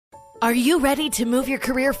Are you ready to move your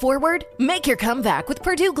career forward? Make your comeback with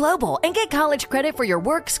Purdue Global and get college credit for your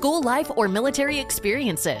work, school life, or military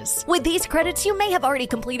experiences. With these credits, you may have already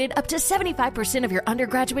completed up to 75% of your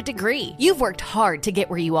undergraduate degree. You've worked hard to get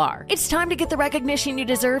where you are. It's time to get the recognition you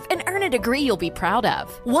deserve and earn a degree you'll be proud of,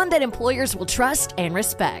 one that employers will trust and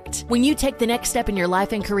respect. When you take the next step in your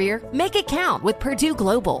life and career, make it count with Purdue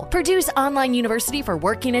Global, Purdue's online university for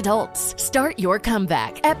working adults. Start your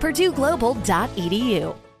comeback at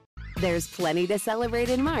purdueglobal.edu. There's plenty to celebrate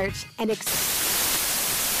in March and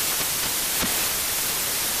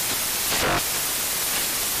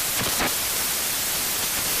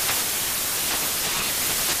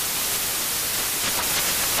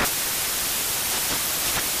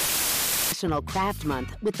National Craft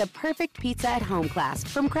Month with the perfect pizza at home class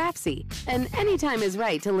from Craftsy. And anytime is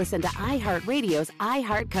right to listen to iHeartRadio's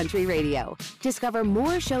iHeartCountry Radio. Discover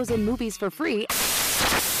more shows and movies for free.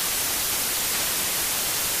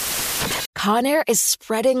 Conair is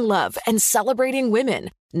spreading love and celebrating women,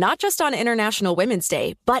 not just on International Women's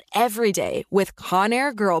Day, but every day with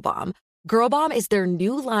Conair Girl Bomb. Girl Bomb is their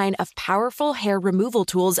new line of powerful hair removal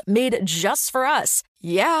tools made just for us.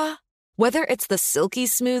 Yeah. Whether it's the silky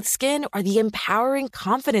smooth skin or the empowering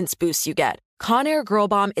confidence boost you get, Conair Girl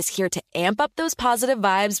Bomb is here to amp up those positive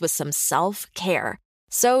vibes with some self-care.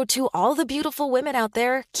 So to all the beautiful women out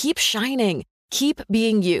there, keep shining, keep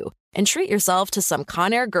being you, and treat yourself to some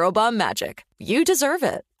Conair Girl Bomb magic. You deserve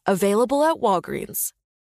it. Available at Walgreens.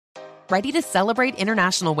 Ready to celebrate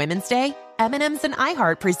International Women's Day? M&M's and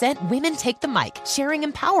iHeart present Women Take the Mic, sharing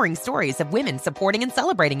empowering stories of women supporting and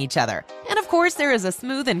celebrating each other. And of course, there is a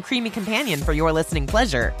smooth and creamy companion for your listening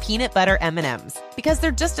pleasure, peanut butter M&M's. Because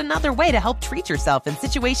they're just another way to help treat yourself in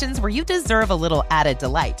situations where you deserve a little added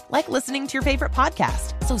delight, like listening to your favorite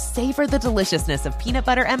podcast. So savor the deliciousness of peanut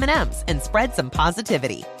butter M&M's and spread some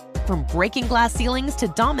positivity. From breaking glass ceilings to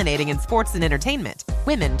dominating in sports and entertainment,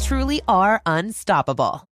 women truly are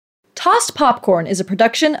unstoppable. Tossed Popcorn is a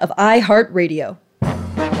production of iHeartRadio.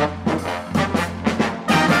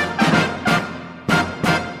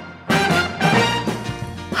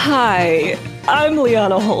 Hi, I'm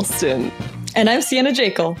Liana Holston. And I'm Sienna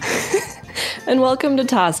Jekyll. And welcome to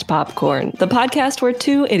Tossed Popcorn, the podcast where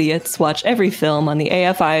two idiots watch every film on the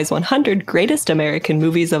AFI's 100 Greatest American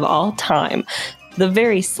Movies of All Time, the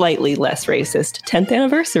very slightly less racist 10th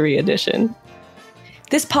Anniversary edition.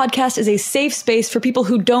 This podcast is a safe space for people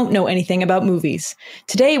who don't know anything about movies.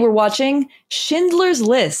 Today we're watching Schindler's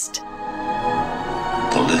List.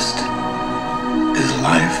 The list is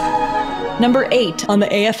life. Number 8 on the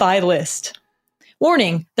AFI list.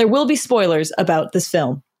 Warning, there will be spoilers about this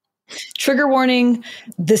film. Trigger warning,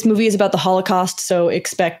 this movie is about the Holocaust, so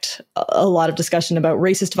expect a lot of discussion about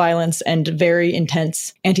racist violence and very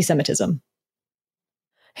intense anti-Semitism.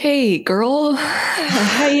 Hey, girl.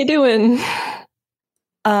 How you doing?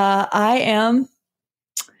 I'm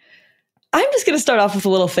just going to start off with a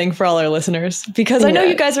little thing for all our listeners, because I know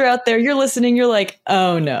you guys are out there, you're listening, you're like,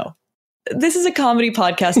 oh no, this is a comedy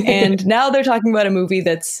podcast. And now they're talking about a movie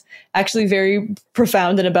that's actually very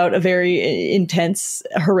profound and about a very intense,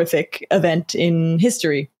 horrific event in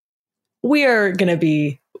history. We are going to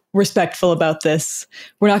be respectful about this.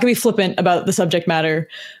 We're not going to be flippant about the subject matter,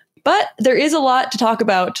 but there is a lot to talk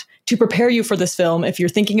about to prepare you for this film if you're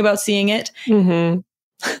thinking about seeing it. Mm-hmm.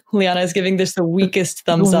 Liana is giving this the weakest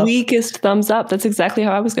thumbs up. Weakest thumbs up. That's exactly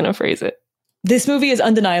how I was going to phrase it. This movie is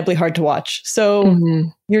undeniably hard to watch. So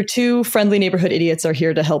your two friendly neighborhood idiots are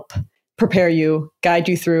here to help prepare you, guide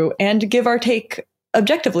you through, and give our take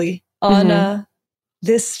objectively on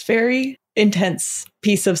this very intense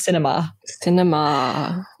piece of cinema.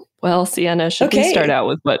 Well, Sienna, should we start out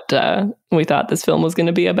with what we thought this film was going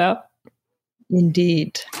to be about?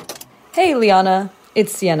 Indeed. Hey, Liana.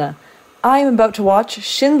 It's Sienna. I'm about to watch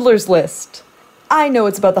Schindler's List. I know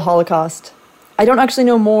it's about the Holocaust. I don't actually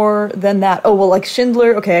know more than that. Oh, well, like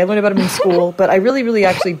Schindler, okay, I learned about him in school, but I really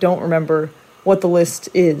actually don't remember what the list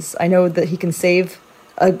is. I know that he can save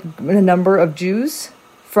a number of Jews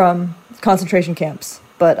from concentration camps.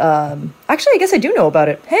 But actually, I guess I do know about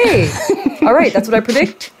it. Hey! All right, that's what I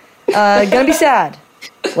predict. Gonna be sad.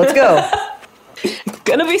 Let's go.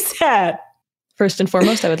 Gonna be sad. First and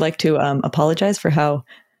foremost, I would like to apologize for how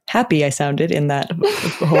happy I sounded in that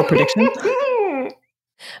whole prediction.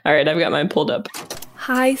 All right, I've got mine pulled up.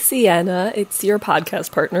 Hi, Sienna. It's your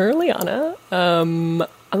podcast partner, Liana. I'm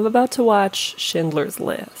about to watch Schindler's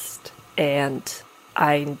List, and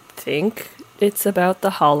I think it's about the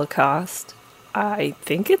Holocaust. I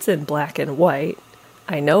think it's in black and white.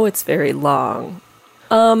 I know it's very long.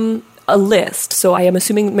 a list. So I am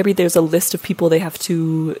assuming maybe there's a list of people they have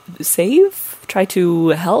to save, try to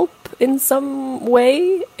help in some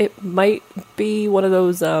way. It might be one of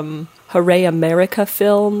those Hooray America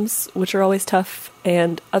films, which are always tough.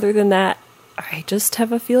 And other than that, I just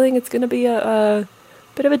have a feeling it's going to be a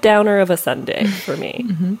bit of a downer of a Sunday for me.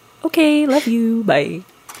 Okay, love you. Bye.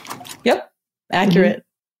 Yep. Accurate.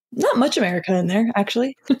 Not much America in there,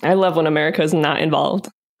 actually. I love when America is not involved.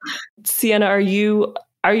 Sienna, are you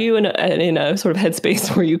in a sort of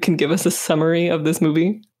headspace where you can give us a summary of this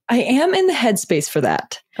movie? I am in the headspace for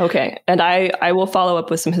that. Okay. And I will follow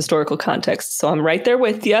up with some historical context. So I'm right there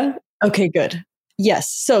with you. Okay, good.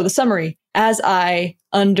 Yes. So the summary, as I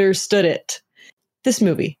understood it, this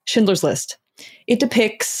movie, Schindler's List, it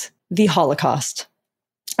depicts the Holocaust.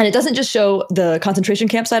 And it doesn't just show the concentration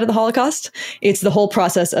camp side of the Holocaust. It's the whole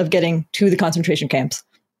process of getting to the concentration camps.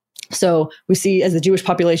 So we see as the Jewish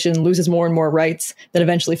population loses more and more rights, that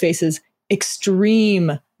eventually faces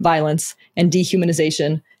extreme violence and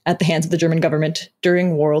dehumanization at the hands of the German government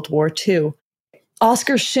during World War II.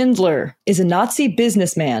 Oskar Schindler is a Nazi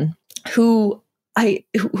businessman who I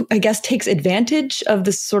guess takes advantage of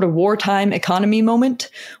this sort of wartime economy moment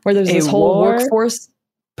where there's this whole workforce.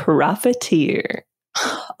 Profiteer.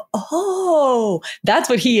 Oh, that's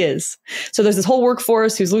what he is. So there's this whole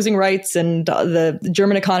workforce who's losing rights, and the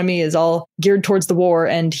German economy is all geared towards the war.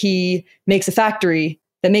 And he makes a factory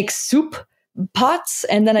that makes soup pots,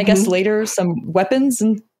 and then I guess later some weapons.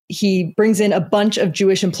 And he brings in a bunch of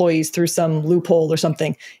Jewish employees through some loophole or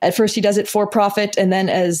something. At first, he does it for profit. And then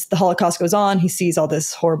as the Holocaust goes on, he sees all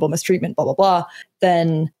this horrible mistreatment, blah, blah, blah.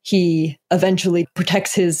 Then he eventually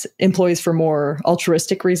protects his employees for more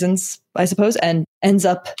altruistic reasons, I suppose, and ends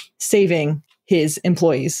up saving his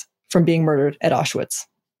employees from being murdered at Auschwitz.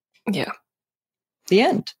 Yeah. The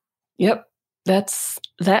end. Yep. That's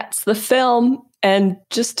the film. And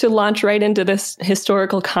just to launch right into this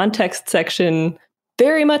historical context section,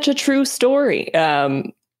 very much a true story,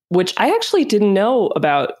 which I actually didn't know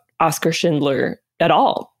about Oskar Schindler at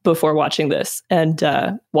all before watching this. And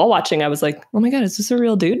while watching, I was like, oh my God, is this a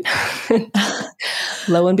real dude?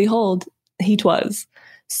 Lo and behold, he was.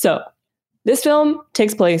 So this film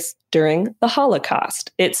takes place during the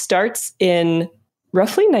Holocaust. It starts in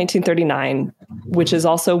roughly 1939, which is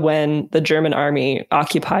also when the German army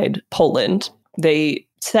occupied Poland. They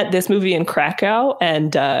set this movie in Krakow,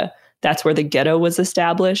 and that's where the ghetto was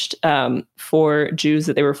established for Jews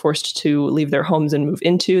that they were forced to leave their homes and move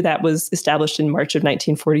into. That was established in March of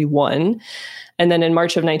 1941. And then in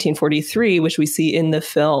March of 1943, which we see in the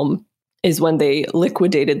film, is when they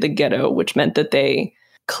liquidated the ghetto, which meant that they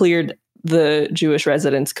cleared the Jewish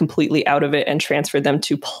residents completely out of it and transferred them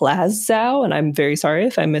to Plazau. And I'm very sorry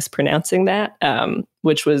if I'm mispronouncing that,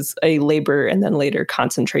 which was a labor and then later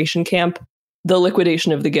concentration camp. The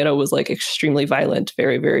liquidation of the ghetto was like extremely violent,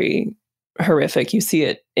 very, very horrific. You see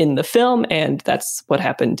it in the film, and that's what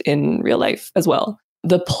happened in real life as well.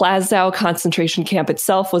 The Plazau concentration camp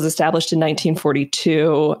itself was established in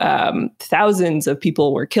 1942. Thousands of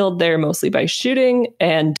people were killed there, mostly by shooting,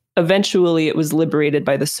 and eventually it was liberated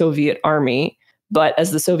by the Soviet army. But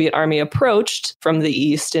as the Soviet army approached from the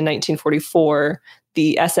east in 1944,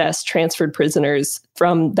 the SS transferred prisoners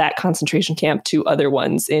from that concentration camp to other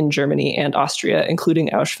ones in Germany and Austria, including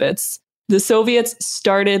Auschwitz. The Soviets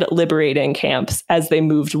started liberating camps as they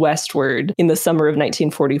moved westward in the summer of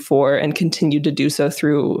 1944 and continued to do so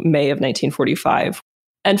through May of 1945.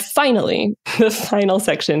 And finally, the final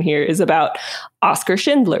section here is about Oskar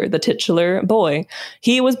Schindler, the titular boy.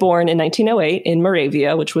 He was born in 1908 in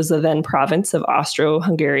Moravia, which was the then province of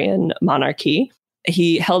Austro-Hungarian monarchy.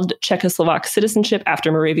 He held Czechoslovak citizenship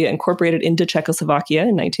after Moravia incorporated into Czechoslovakia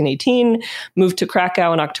in 1918, moved to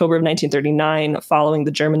Krakow in October of 1939 following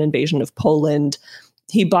the German invasion of Poland.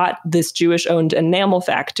 He bought this Jewish-owned enamel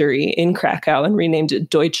factory in Krakow and renamed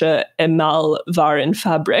it Deutsche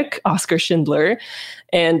Emalwarenfabrik, Oskar Schindler,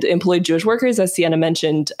 and employed Jewish workers, as Sienna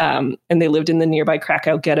mentioned, and they lived in the nearby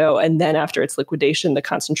Krakow ghetto. And then after its liquidation, the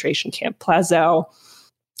concentration camp Plazau.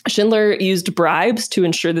 Schindler used bribes to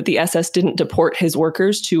ensure that the SS didn't deport his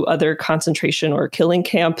workers to other concentration or killing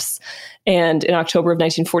camps. And in October of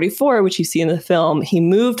 1944, which you see in the film, he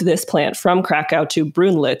moved this plant from Krakow to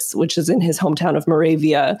Brunlitz, which is in his hometown of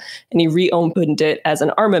Moravia, and he reopened it as an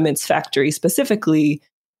armaments factory specifically.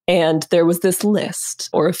 And there was this list,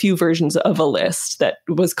 or a few versions of a list, that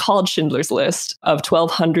was called Schindler's List of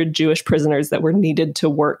 1,200 Jewish prisoners that were needed to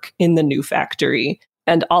work in the new factory.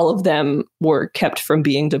 And all of them were kept from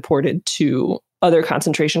being deported to other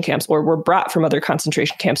concentration camps, or were brought from other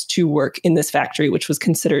concentration camps to work in this factory, which was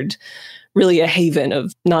considered really a haven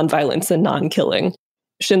of nonviolence and non-killing.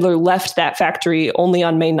 Schindler left that factory only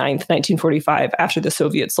on May 9th, 1945, after the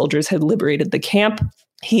Soviet soldiers had liberated the camp.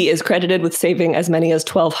 He is credited with saving as many as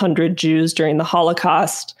 1,200 Jews during the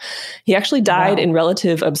Holocaust. He actually died in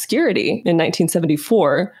relative obscurity in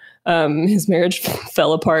 1974. His marriage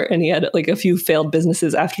fell apart and he had like a few failed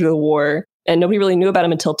businesses after the war. And nobody really knew about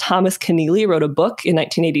him until Thomas Keneally wrote a book in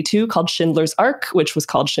 1982 called Schindler's Ark, which was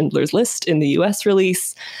called Schindler's List in the US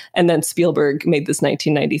release. And then Spielberg made this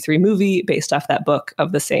 1993 movie based off that book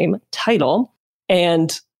of the same title.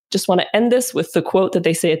 And just want to end this with the quote that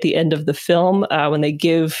they say at the end of the film when they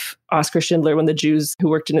give Oskar Schindler, when the Jews who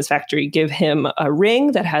worked in his factory give him a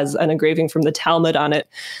ring that has an engraving from the Talmud on it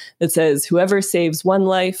that says, "Whoever saves one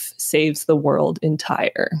life saves the world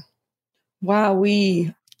entire."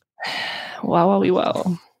 Wowee. Wow.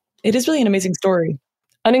 It is really an amazing story.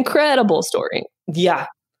 An incredible story. Yeah.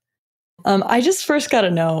 I just first got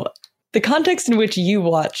to know the context in which you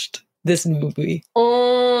watched this movie.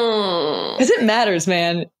 Because it matters,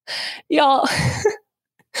 man. Y'all,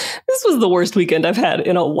 this was the worst weekend I've had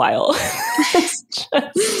in a while.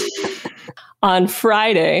 On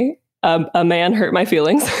Friday, a man hurt my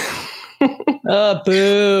feelings. Oh,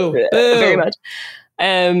 boo. Boo. Very much.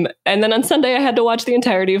 And then on Sunday, I had to watch the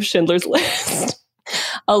entirety of Schindler's List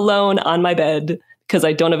alone on my bed because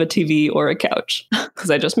I don't have a TV or a couch because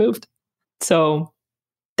I just moved. So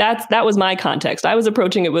that was my context. I was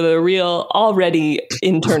approaching it with a real already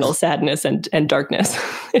internal sadness and darkness,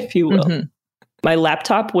 if you will. Mm-hmm. My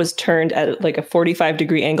laptop was turned at like a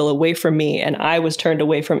 45-degree angle away from me, and I was turned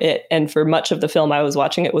away from it. And for much of the film, I was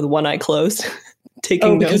watching it with one eye closed,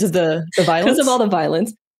 taking notes. Because of the violence? Because of all the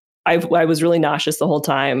violence. I was really nauseous the whole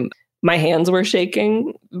time. My hands were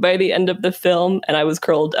shaking by the end of the film, and I was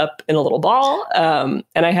curled up in a little ball. And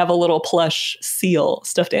I have a little plush seal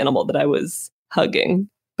stuffed animal that I was hugging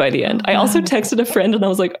by the end. I also texted a friend, and I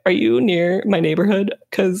was like, "Are you near my neighborhood?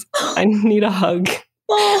 Because I need a hug."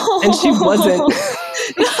 And she wasn't.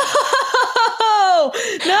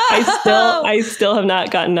 No. I still have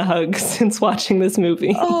not gotten a hug since watching this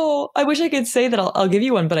movie. Oh, I wish I could say that I'll give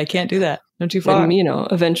you one, but I can't do that. I'm too far. And,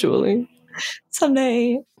 eventually.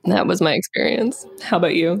 Someday. That was my experience. How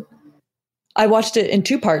about you? I watched it in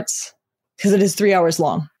 2 parts because it is 3 hours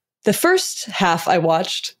long. The first half I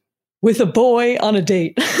watched with a boy on a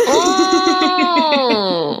date. Oh.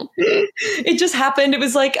 It just happened. It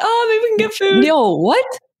was like, oh, maybe we can get food. Yo, what?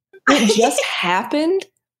 It just happened?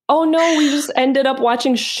 Oh no, we just ended up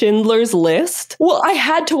watching Schindler's List. Well, I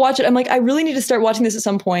had to watch it. I'm like, I really need to start watching this at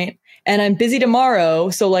some point. And I'm busy tomorrow.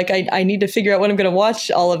 So like, I need to figure out when I'm going to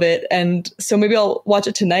watch all of it. And so maybe I'll watch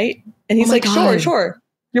it tonight. And he's like, sure.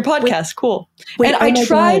 Your podcast, cool. And I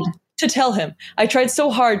tried to tell him. I tried so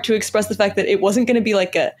hard to express the fact that it wasn't going to be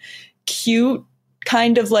like a cute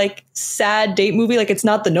kind of like sad date movie. Like it's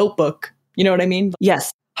not The Notebook. You know what I mean?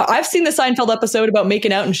 Yes. I've seen the Seinfeld episode about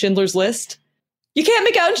making out in Schindler's List. You can't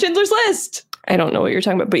make out in Schindler's List. I don't know what you're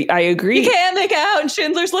talking about, but I agree. You can't make out in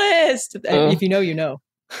Schindler's List. If you know, you know.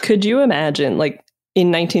 Could you imagine, like,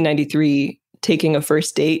 in 1993, taking a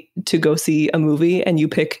first date to go see a movie and you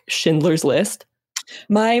pick Schindler's List?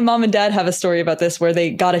 My mom and dad have a story about this where they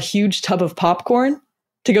got a huge tub of popcorn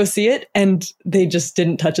to go see it, and they just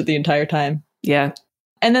didn't touch it the entire time. Yeah.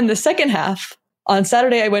 And then the second half, on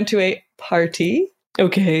Saturday, I went to a party.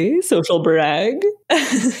 Okay, social brag.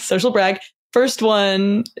 Social brag. First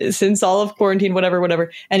one since all of quarantine,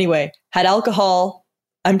 whatever. Anyway, had alcohol.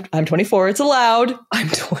 I'm 24. It's allowed. I'm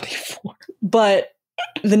 24. But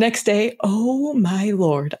the next day, oh my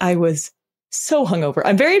Lord, I was so hungover.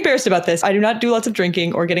 I'm very embarrassed about this. I do not do lots of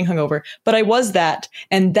drinking or getting hungover, but I was that.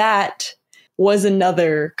 And that was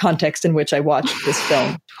another context in which I watched this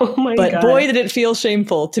film. Oh my God. God. Boy, did it feel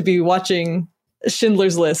shameful to be watching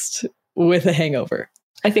Schindler's List with a hangover.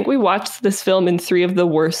 I think we watched this film in 3 of the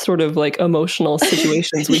worst sort of like emotional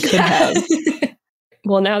situations we could have.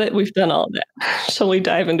 Well, now that we've done all that, shall we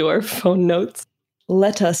dive into our phone notes?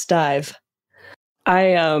 Let us dive.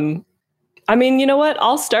 I mean, you know what?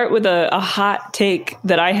 I'll start with a hot take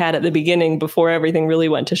that I had at the beginning before everything really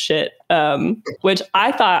went to shit, which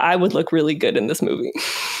I thought I would look really good in this movie.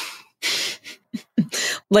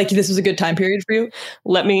 Like this was a good time period for you?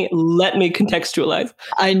 Let me contextualize.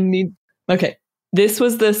 Okay. This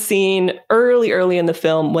was the scene early in the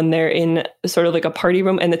film when they're in sort of like a party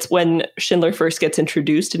room. And it's when Schindler first gets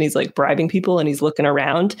introduced and he's like bribing people and he's looking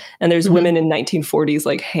around. And there's women in 1940s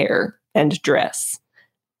like hair and dress.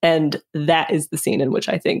 And that is the scene in which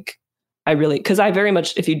I think I really, because I very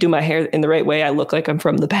much, if you do my hair in the right way, I look like I'm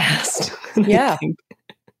from the past. Yeah.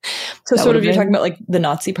 So sort of you're talking about like the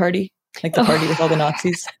Nazi party, like the party with all the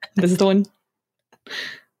Nazis. This is the one.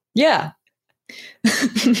 Yeah.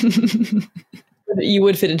 You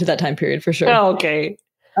would fit into that time period for sure. Oh, okay.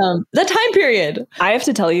 That time period. I have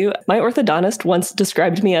to tell you, my orthodontist once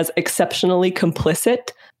described me as exceptionally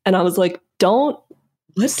complicit. And I was like, don't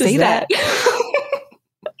say that.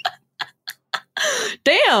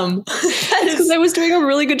 Damn. Because I was doing a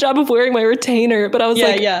really good job of wearing my retainer. But I was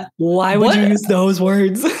why would you use those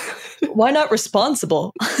words? Why not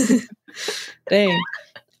responsible? Dang.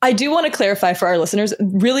 I do want to clarify for our listeners,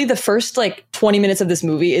 really the first 20 minutes of this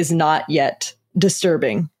movie is not yet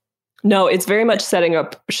disturbing. No, it's very much setting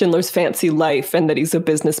up Schindler's fancy life and that he's a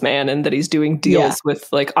businessman and that he's doing deals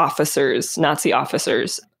with officers, Nazi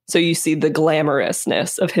officers. So you see the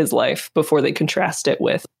glamorousness of his life before they contrast it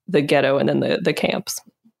with the ghetto and then the camps.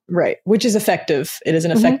 Right, which is effective. It is an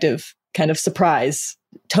effective kind of surprise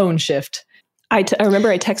tone shift. I remember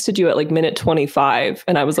I texted you at minute 25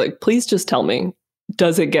 and I was like, please just tell me,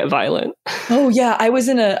 does it get violent? Oh yeah, I was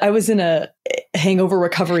in a hangover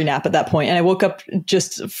recovery nap at that point, and I woke up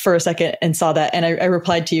just for a second and saw that, and I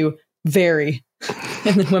replied to you, very,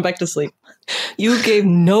 and then went back to sleep. You gave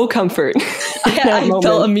no comfort. I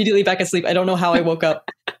fell immediately back asleep. I don't know how I woke up.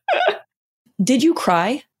 Did you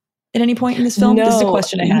cry at any point in this film? No, this is a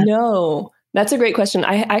question I had. No. That's a great question.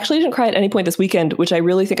 I actually didn't cry at any point this weekend, which I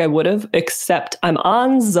really think I would have, except I'm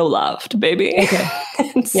on Zoloft, baby.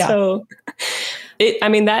 Okay. So,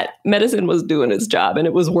 that medicine was doing its job and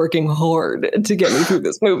it was working hard to get me through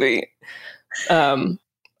this movie.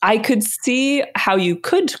 I could see how you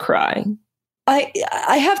could cry.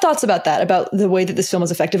 I have thoughts about that, about the way that this film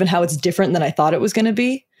is effective and how it's different than I thought it was going to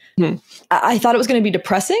be. I thought it was going to be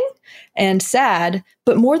depressing and sad,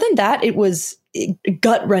 but more than that, it was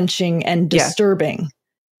gut-wrenching and disturbing.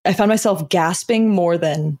 Yeah. I found myself gasping more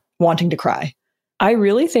than wanting to cry. I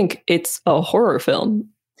really think it's a horror film.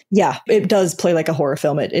 Yeah, it does play like a horror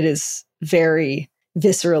film. It is very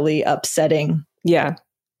viscerally upsetting. Yeah.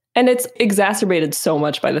 And it's exacerbated so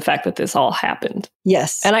much by the fact that this all happened.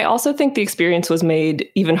 Yes. And I also think the experience was made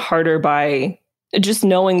even harder by just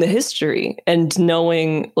knowing the history and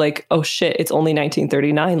knowing oh shit, it's only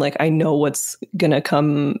 1939. I know what's going to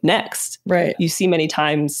come next. Right. You see many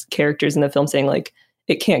times characters in the film saying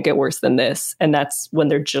it can't get worse than this. And that's when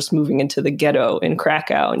they're just moving into the ghetto in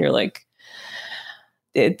Krakow. And you're like,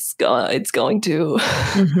 it's going to.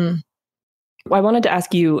 Mm-hmm. I wanted to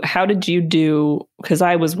ask you, how did you do? Because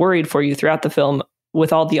I was worried for you throughout the film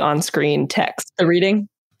with all the on-screen text. The reading?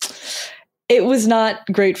 It was not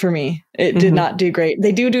great for me. It did not do great.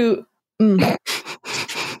 They do.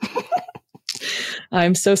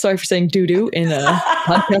 I'm so sorry for saying doo-doo in a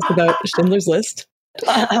podcast about Schindler's List.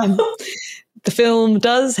 The film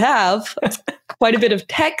does have quite a bit of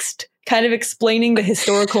text kind of explaining the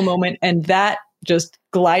historical moment, and that just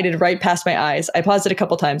glided right past my eyes. I paused it a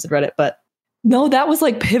couple times and read it, but... No, that was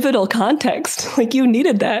pivotal context. You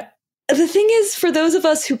needed that. The thing is, for those of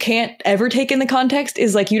us who can't ever take in the context,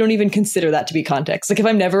 is you don't even consider that to be context. If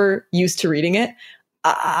I'm never used to reading it,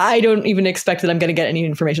 I don't even expect that I'm going to get any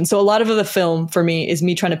information. So a lot of the film for me is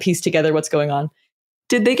me trying to piece together what's going on.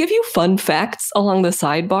 Did they give you fun facts along the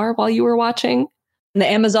sidebar while you were watching? And the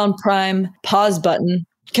Amazon Prime pause button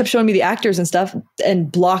kept showing me the actors and stuff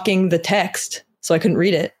and blocking the text so I couldn't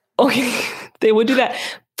read it. Okay, they would do that.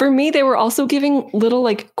 For me, they were also giving little,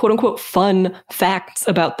 quote unquote, fun facts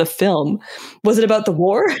about the film. Was it about the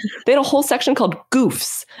war? They had a whole section called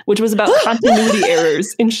Goofs, which was about continuity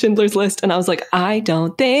errors in Schindler's List. And I was like, I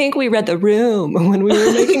don't think we read the room when we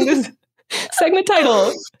were making this segment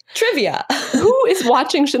title. Trivia. Who is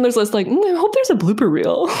watching Schindler's List I hope there's a blooper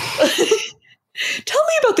reel. Tell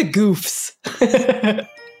me about the goofs.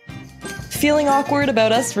 Feeling awkward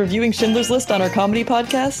about us reviewing Schindler's List on our comedy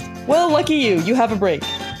podcast? Well, lucky you. You have a break,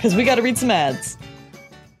 because we got to read some ads.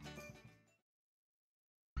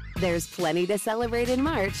 There's plenty to celebrate in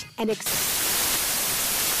March and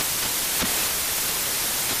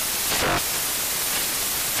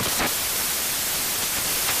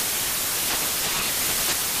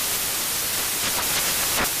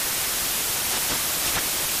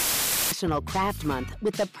Craft Month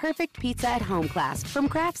with the perfect pizza at home class from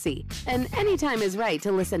Craftsy. And anytime is right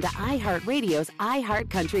to listen to iHeartRadio's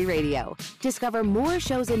iHeartCountry Radio. Discover more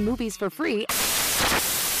shows and movies for free.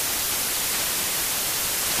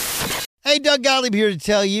 Hey, Doug Gottlieb here to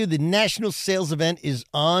tell you the national sales event is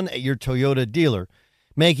on at your Toyota dealer,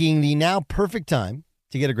 making the now perfect time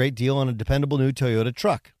to get a great deal on a dependable new Toyota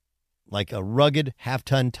truck, like a rugged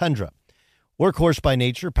half-ton Tundra. Workhorse by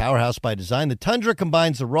nature, powerhouse by design, the Tundra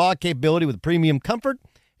combines the raw capability with premium comfort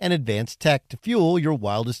and advanced tech to fuel your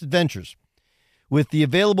wildest adventures. With the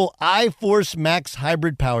available iForce Max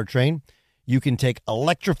hybrid powertrain, you can take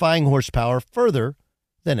electrifying horsepower further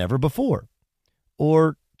than ever before.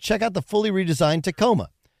 Or check out the fully redesigned Tacoma.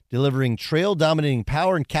 Delivering trail-dominating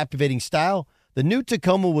power and captivating style, the new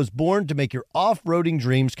Tacoma was born to make your off-roading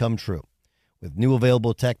dreams come true. With new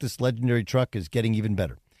available tech, this legendary truck is getting even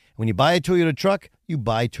better. When you buy a Toyota truck, you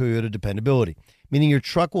buy Toyota dependability, meaning your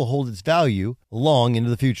truck will hold its value long into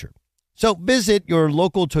the future. So visit your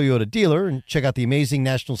local Toyota dealer and check out the amazing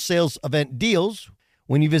national sales event deals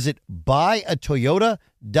when you visit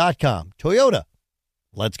buyatoyota.com. Toyota,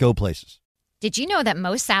 let's go places. Did you know that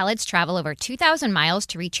most salads travel over 2,000 miles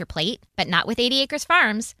to reach your plate? But not with 80 Acres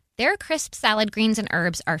Farms. Their crisp salad greens and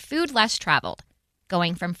herbs are food less traveled,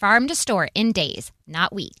 going from farm to store in days,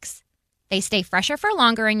 not weeks. They stay fresher for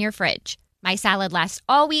longer in your fridge. My salad lasts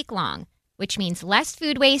all week long, which means less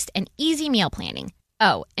food waste and easy meal planning.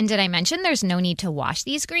 Oh, and did I mention there's no need to wash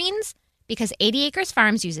these greens? Because 80 Acres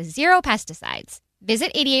Farms uses 0 pesticides.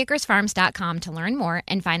 Visit 80acresfarms.com to learn more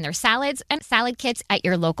and find their salads and salad kits at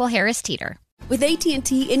your local Harris Teeter. With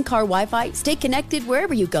AT&T in-car Wi-Fi, stay connected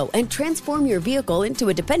wherever you go and transform your vehicle into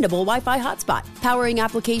a dependable Wi-Fi hotspot. Powering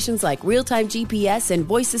applications like real-time GPS and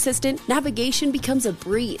voice assistant, navigation becomes a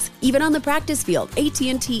breeze. Even on the practice field,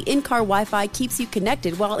 AT&T in-car Wi-Fi keeps you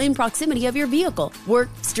connected while in proximity of your vehicle. Work,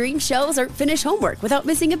 stream shows, or finish homework without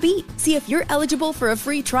missing a beat. See if you're eligible for a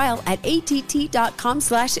free trial at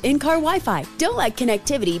att.com/in-car Wi-Fi. Don't let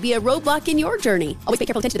connectivity be a roadblock in your journey. Always pay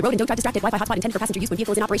careful attention to the road and don't drive distracted. Wi-Fi hotspot intended for passenger use when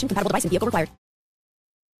vehicle is in operation. Compatible device and vehicle required.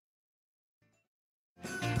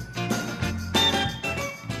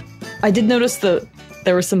 I did notice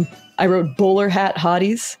there were some, I wrote bowler hat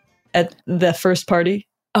hotties at the first party.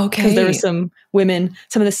 Okay. Because there were some women,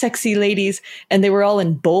 some of the sexy ladies, and they were all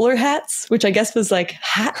in bowler hats, which I guess was like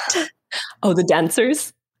hat. Oh, the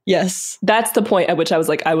dancers? Yes. That's the point at which I was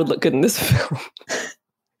like, I would look good in this film.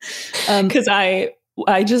 Because I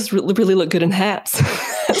just really look good in hats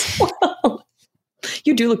as well.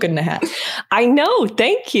 You do look good in a hat. I know.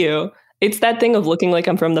 Thank you. It's that thing of looking like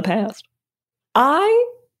I'm from the past. I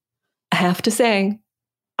have to say,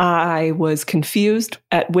 I was confused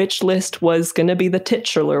at which list was going to be the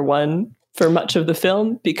titular one for much of the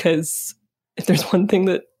film, because if there's one thing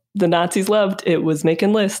that the Nazis loved, it was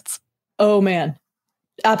making lists. Oh, man.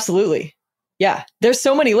 Absolutely. Yeah. There's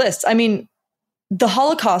so many lists. I mean, the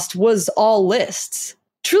Holocaust was all lists.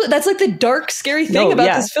 Truly, that's like the dark, scary thing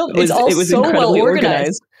about this film. It was so well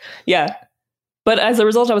organized. Yeah. But as a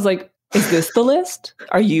result, I was like, is this the list?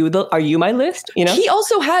 Are you my list? You know, he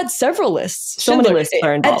also had several lists. So many lists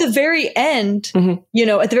are involved. At the very end,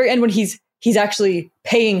 at the very end when he's actually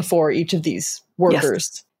paying for each of these workers.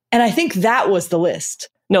 Yes. And I think that was the list.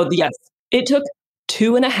 No, yes. It took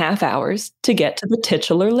 2.5 hours to get to the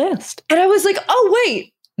titular list. And I was like, oh,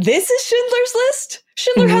 wait, this is Schindler's List?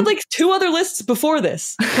 Schindler had like 2 other lists before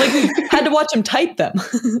this. Like we had to watch him type them.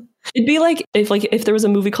 It'd be like if there was a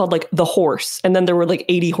movie called like The Horse, and then there were like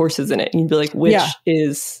 80 horses in it, and you'd be like, which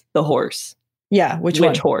is the horse? Yeah, which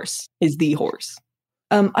horse is the horse?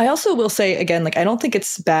 I also will say again, like I don't think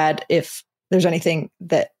it's bad if there's anything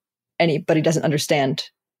that anybody doesn't understand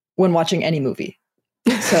when watching any movie.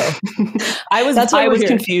 So I was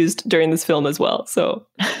confused during this film as well. So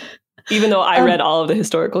even though I read all of the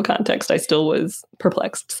historical context, I still was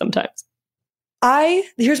perplexed sometimes.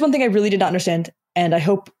 Here's one thing I really did not understand, and I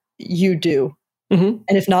hope you do. And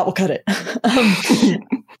if not, we'll cut it. Do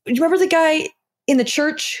you remember the guy in the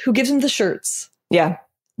church who gives him the shirts? Yeah.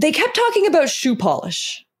 They kept talking about shoe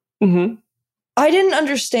polish. I didn't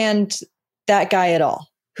understand that guy at all.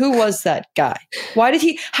 Who was that guy? How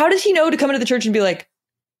did he know to come into the church and be like,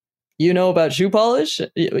 you know about shoe polish?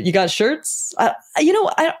 You got shirts? I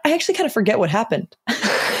actually kind of forget what happened.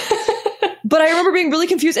 But I remember being really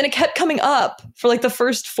confused, and it kept coming up for like the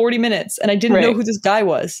first 40 minutes, and I didn't know who this guy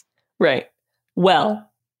was. Right. Well,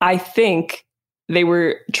 I think they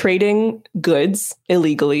were trading goods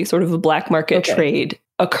illegally, sort of a black market trade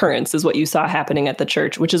occurrence is what you saw happening at the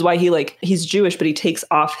church, which is why he's Jewish, but he takes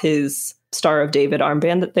off his Star of David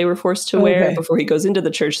armband that they were forced to wear before he goes into the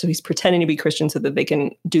church. So he's pretending to be Christian so that they can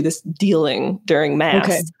do this dealing during Mass.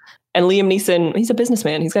 Okay. And Liam Neeson, he's a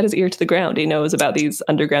businessman. He's got his ear to the ground. He knows about these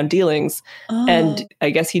underground dealings. And I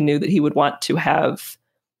guess he knew that he would want to have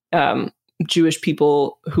Jewish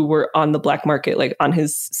people who were on the black market, like on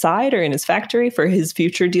his side or in his factory for his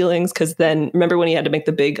future dealings. Because then, remember when he had to make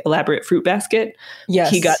the big elaborate fruit basket? Yes.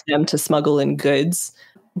 He got them to smuggle in goods.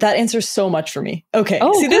 That answers so much for me. Okay.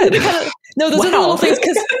 Oh, see, those are the little things.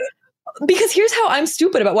 Because here's how I'm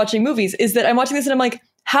stupid about watching movies is that I'm watching this and I'm like,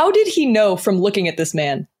 how did he know from looking at this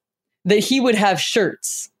man that he would have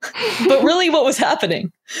shirts? But really what was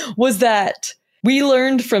happening was that we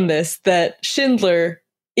learned from this that Schindler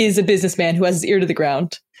is a businessman who has his ear to the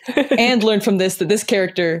ground, and learned from this that this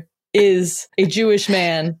character is a Jewish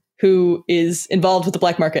man who is involved with the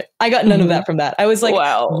black market. I got none of that from that. I was like,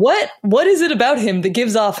 wow. What is it about him that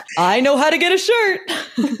gives off, I know how to get a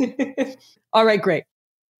shirt? All right, great.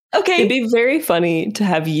 Okay. It'd be very funny to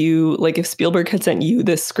have you, like if Spielberg had sent you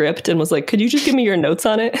this script and was like, could you just give me your notes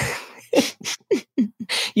on it?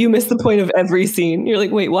 You miss the point of every scene. You're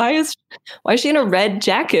like, wait, why is she in a red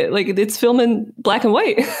jacket? Like it's filmed in black and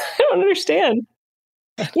white. I don't understand.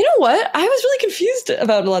 You know what? I was really confused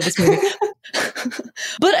about a lot of this movie.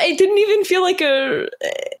 But I didn't even feel like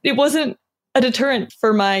it wasn't a deterrent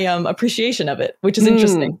for my appreciation of it, which is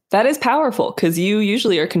interesting. That is powerful because you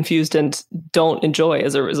usually are confused and don't enjoy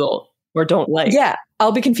as a result or don't like. Yeah,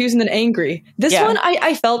 I'll be confused and then angry. This one,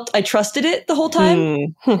 I felt I trusted it the whole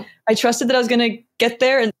time. I trusted that I was going to get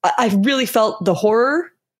there. And I really felt the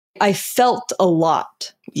horror. I felt a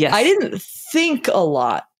lot. Yes. I didn't think a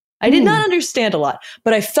lot. I did not understand a lot,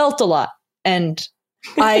 but I felt a lot. And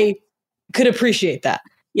I could appreciate that.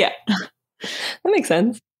 Yeah, that makes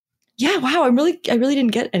sense. Yeah, wow. I really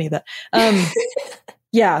didn't get any of that.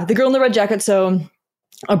 Yeah, the girl in the red jacket. So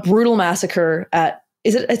a brutal massacre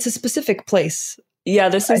it's a specific place. Yeah,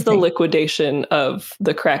 this is the liquidation of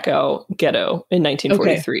the Krakow ghetto in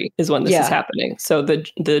 1943 is when this is happening. So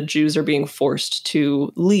the Jews are being forced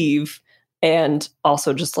to leave and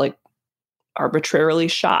also just like arbitrarily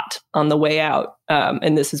shot on the way out.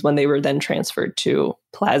 And this is when they were then transferred to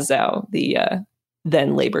Plazau, the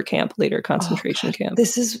then labor camp, later concentration camp.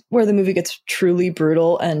 This is where the movie gets truly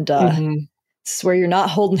brutal. And this is where you're not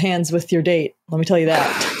holding hands with your date. Let me tell you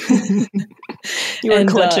that. You are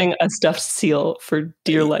clutching a stuffed seal for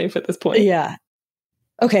dear life at this point. Yeah.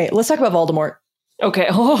 Okay, let's talk about Voldemort. Okay.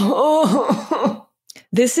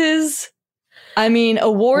 This is,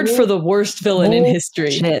 award for the worst villain in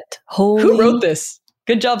history. Shit. Who wrote this?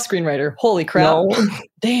 Good job, screenwriter. Holy crap. No.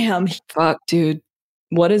 Damn. Fuck, dude.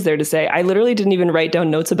 What is there to say? I literally didn't even write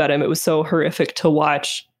down notes about him. It was so horrific to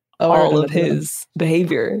watch all of his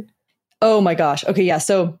behavior. Oh my gosh. Okay, yeah.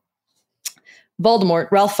 So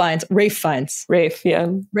Voldemort, Ralph Fiennes. Rafe, yeah.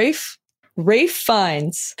 Rafe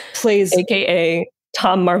Fiennes plays... AKA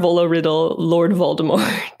Tom Marvolo Riddle, Lord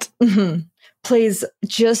Voldemort. Plays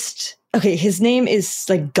just... Okay, his name is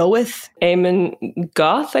like Goeth. Eamon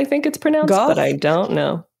Goth, I think it's pronounced, but I don't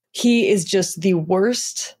know. He is just the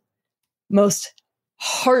worst, most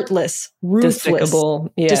heartless, ruthless,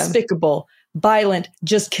 despicable, violent,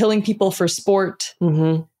 just killing people for sport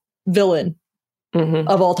villain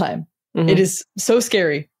of all time. It is so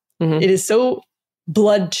scary. It is so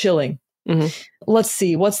blood chilling. Let's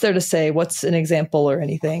see. What's there to say? What's an example or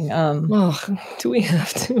anything? Do we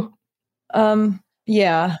have to?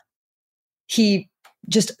 Yeah. He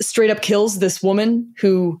just straight up kills this woman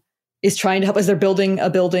who is trying to help as they're building a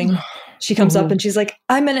building. She comes up and she's like,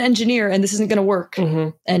 I'm an engineer and this isn't going to work.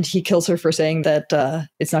 And he kills her for saying that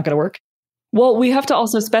it's not going to work. Well, we have to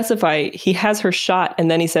also specify he has her shot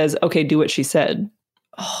and then he says, okay, do what she said.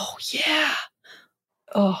 Oh, yeah.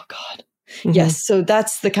 Oh, God. Yes. So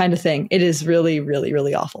that's the kind of thing. It is really, really,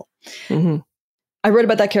 really awful. I wrote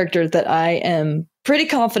about that character that I am pretty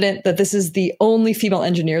confident that this is the only female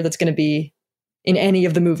engineer that's going to be in any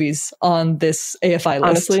of the movies on this AFI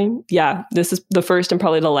list. Honestly, yeah. This is the first and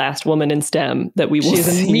probably the last woman in STEM that we will see.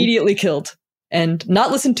 She's immediately killed and not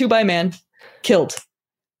listened to by a man. Killed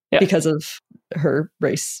because of her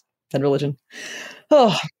race and religion.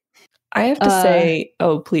 Oh, I have to say,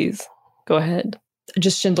 please go ahead.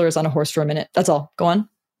 Just Schindler is on a horse for a minute. That's all. Go on.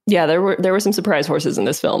 Yeah, there were some surprise horses in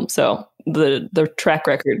this film, so the track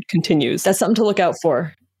record continues. That's something to look out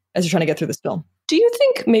for as you're trying to get through this film. Do you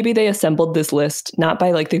think maybe they assembled this list not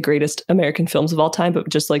by like the greatest American films of all time, but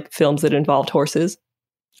just like films that involved horses?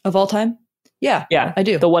 Of all time? Yeah. Yeah, I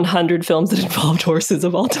do. The 100 films that involved horses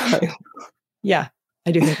of all time. Yeah,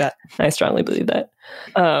 I do think that. I strongly believe that.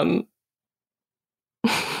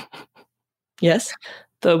 Yes?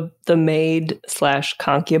 The maid /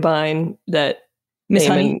 concubine that Miss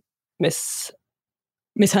Honey? Miss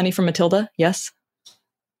Honey from Matilda, yes.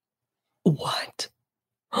 What?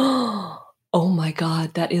 Oh my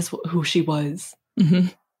God, that is who she was.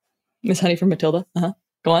 Miss Honey from Matilda.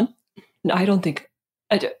 Go on. No, I don't think.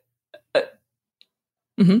 I do.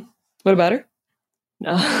 What about her?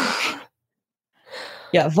 No.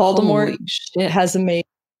 Yeah, Voldemort has a maid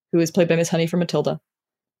who is played by Miss Honey from Matilda.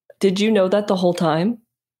 Did you know that the whole time?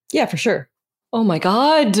 Yeah, for sure. Oh my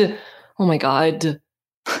God.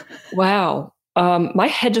 Wow. My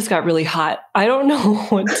head just got really hot. I don't know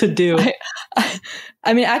what to do.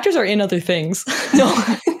 I mean, actors are in other things. No.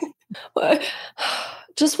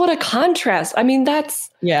 Just what a contrast. I mean, that's...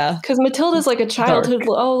 Yeah. Because Matilda's like a childhood,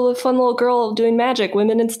 fun little girl doing magic,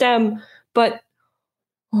 women in STEM. But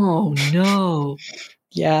Oh, no.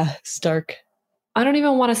 Yeah, stark. I don't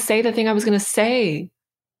even want to say the thing I was going to say.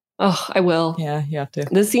 Oh, I will. Yeah, you have to.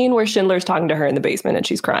 The scene where Schindler's talking to her in the basement and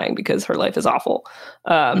she's crying because her life is awful.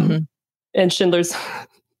 And Schindler's...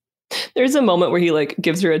 There's a moment where he like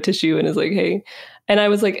gives her a tissue and is like, hey. And I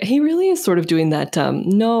was like, he really is sort of doing that.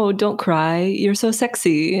 No, don't cry. You're so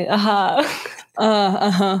sexy.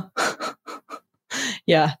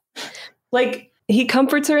 Yeah. Like he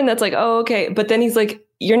comforts her and that's like, oh, okay. But then he's like,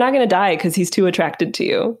 you're not going to die because he's too attracted to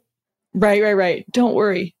you. Right. Don't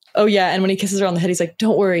worry. Oh, yeah. And when he kisses her on the head, he's like,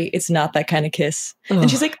 don't worry. It's not that kind of kiss. Ugh. And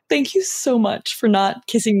she's like, thank you so much for not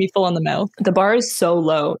kissing me full on the mouth. The bar is so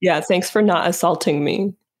low. Yeah. Thanks for not assaulting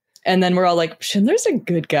me. And then we're all like, Schindler's a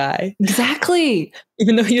good guy. Exactly.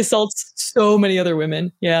 Even though he assaults so many other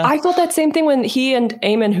women. Yeah. I felt that same thing when he and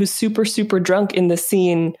Eamon, who's super, super drunk in the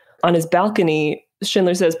scene on his balcony,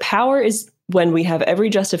 Schindler says, power is when we have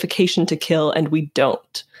every justification to kill and we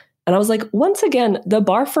don't. And I was like, once again, the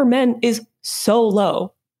bar for men is so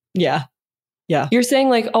low. Yeah. You're saying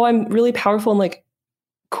like, oh, I'm really powerful and like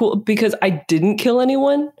cool because I didn't kill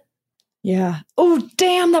anyone. Yeah. Oh,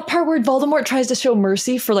 damn. That part where Voldemort tries to show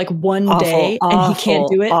mercy for like one day and he can't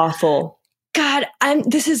do it. Awful. God,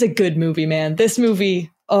 this is a good movie, man. This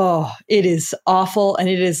movie, it is awful. And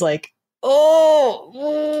it is like,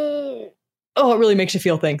 it really makes you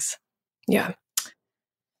feel things. Yeah.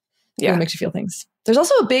 It makes you feel things. There's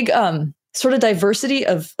also a big sort of diversity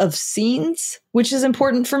of scenes, which is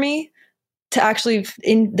important for me to actually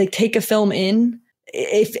take a film in.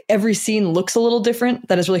 If every scene looks a little different,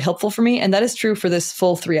 that is really helpful for me. And that is true for this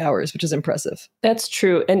full 3 hours, which is impressive. That's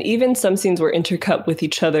true. And even some scenes were intercut with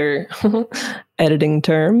each other. Editing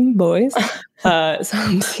term, boys.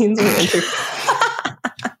 Some scenes were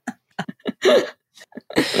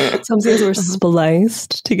some scenes were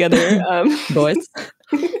spliced together. Boys.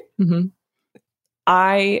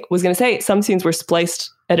 I was going to say some scenes were spliced,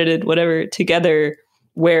 edited, whatever, together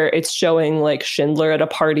where it's showing like Schindler at a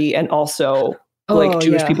party and also... like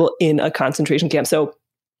Jewish people in a concentration camp. So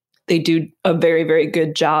they do a very, very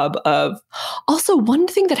good job of... Also, one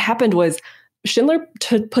thing that happened was Schindler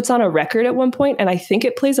puts on a record at one point, and I think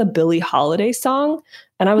it plays a Billie Holiday song.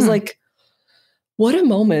 And I was like, what a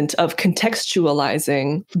moment of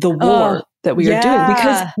contextualizing the war that we are doing.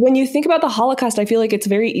 Because when you think about the Holocaust, I feel like it's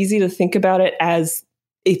very easy to think about it as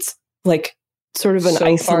it's like sort of an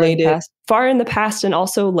isolated, far in the past, and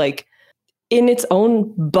also like in its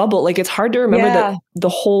own bubble. Like it's hard to remember that the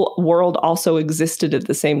whole world also existed at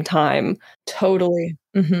the same time. Totally.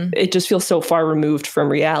 It just feels so far removed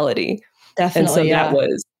from reality. Definitely. And so that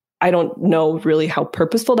was, I don't know really how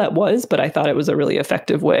purposeful that was, but I thought it was a really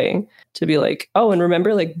effective way to be like, oh, and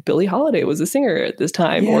remember like Billie Holiday was a singer at this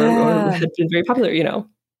time or had been very popular, you know?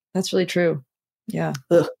 That's really true. Yeah.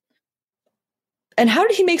 Ugh. And how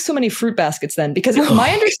did he make so many fruit baskets then? Because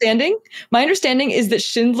my understanding is that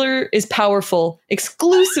Schindler is powerful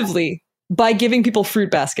exclusively by giving people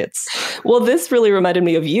fruit baskets. Well, this really reminded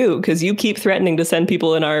me of you because you keep threatening to send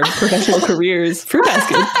people in our professional careers fruit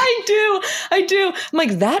baskets. I do. I'm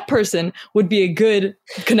like, that person would be a good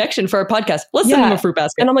connection for our podcast. Let's send them a fruit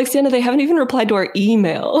basket. And I'm like, Sienna, they haven't even replied to our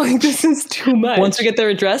email. Like, this is too much. Once we get their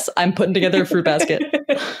address, I'm putting together a fruit basket.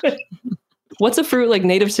 What's a fruit like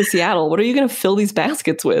native to Seattle? What are you going to fill these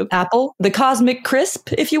baskets with? Apple. The Cosmic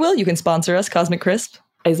Crisp, if you will. You can sponsor us, Cosmic Crisp.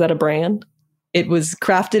 Is that a brand? It was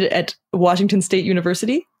crafted at Washington State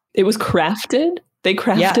University. It was crafted? They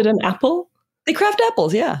crafted an apple? They craft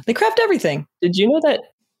apples, yeah. They craft everything. Did you know that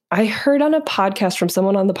I heard on a podcast from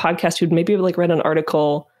someone on the podcast who'd maybe like read an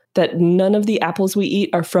article that none of the apples we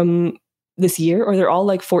eat are from this year, or they're all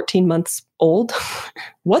like 14 months old?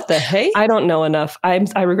 What the hey? I don't know enough. I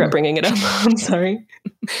regret bringing it up. I'm sorry.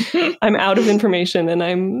 I'm out of information and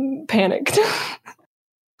I'm panicked.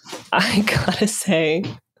 I gotta say,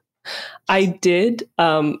 I did,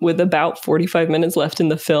 with about 45 minutes left in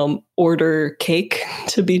the film, order cake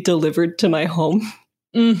to be delivered to my home.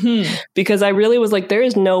 Because I really was like, there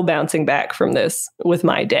is no bouncing back from this with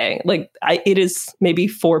my day. Like it is maybe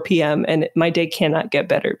 4 p.m. and my day cannot get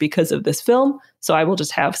better because of this film. So I will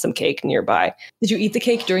just have some cake nearby. Did you eat the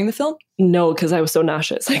cake during the film? No, because I was so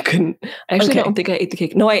nauseous. I couldn't. I actually don't think I ate the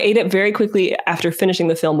cake. No, I ate it very quickly after finishing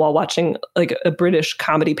the film while watching like a British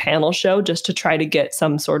comedy panel show just to try to get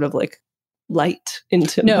some sort of like light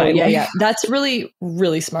into my life. Yeah. That's really,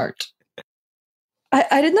 really smart.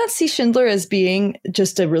 I did not see Schindler as being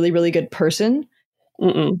just a really, really good person.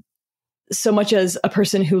 So much as a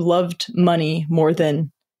person who loved money more than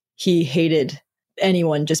he hated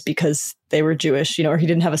anyone just because they were Jewish, you know, or he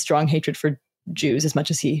didn't have a strong hatred for Jews as much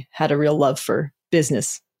as he had a real love for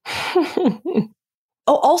business.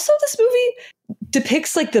 Also, this movie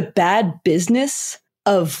depicts like the bad business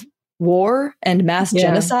of war and mass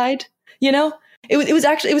genocide, you know? It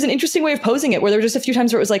was an interesting way of posing it, where there were just a few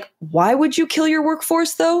times where it was like, why would you kill your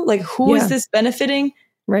workforce though? Like, who is this benefiting?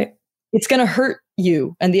 Right. It's going to hurt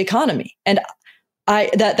you and the economy. And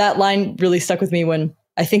that line really stuck with me when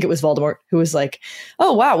I think it was Voldemort who was like,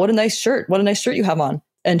 oh, wow, what a nice shirt. What a nice shirt you have on.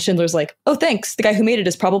 And Schindler's like, oh, thanks. The guy who made it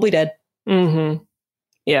is probably dead. Mm-hmm.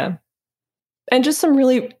 Yeah. And just some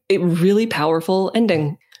really, really powerful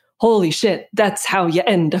ending. Holy shit, that's how you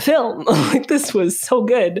end a film. Like, this was so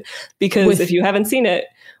good. Because if you haven't seen it,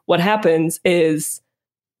 what happens is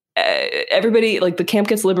everybody, like, the camp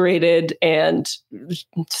gets liberated and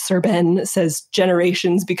Sir Ben says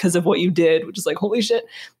generations because of what you did, which is like, holy shit.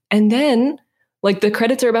 And then, like, the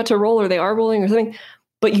credits are about to roll, or they are rolling or something,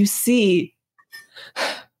 but you see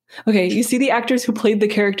the actors who played the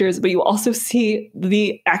characters, but you also see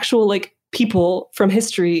the actual, like, people from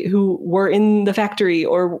history who were in the factory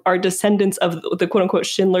or are descendants of the quote unquote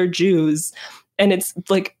Schindler Jews. And it's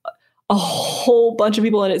like a whole bunch of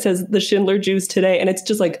people, and it says the Schindler Jews today. And it's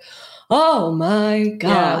just like, oh my God.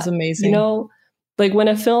 Yeah, it was amazing. You know, like, when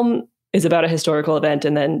a film is about a historical event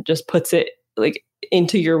and then just puts it like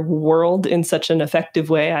into your world in such an effective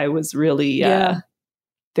way, I was really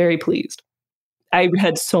very pleased. I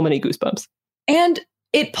had so many goosebumps. And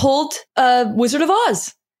it pulled Wizard of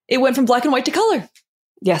Oz. It went from black and white to color.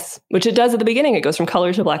 Yes, which it does at the beginning. It goes from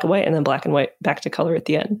color to black and white, and then black and white back to color at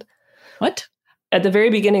the end. What? At the very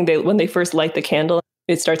beginning, when they first light the candle,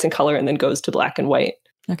 it starts in color and then goes to black and white.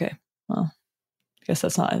 Okay, well, I guess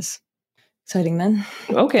that's not as exciting then.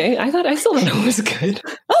 Okay, I still thought it was good.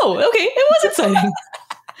 Oh, okay, it was exciting.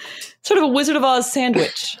 Sort of a Wizard of Oz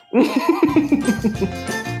sandwich.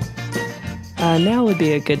 Now would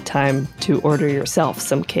be a good time to order yourself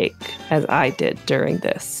some cake, as I did during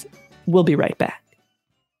this. We'll be right back.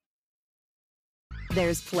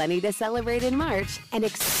 There's plenty to celebrate in March, and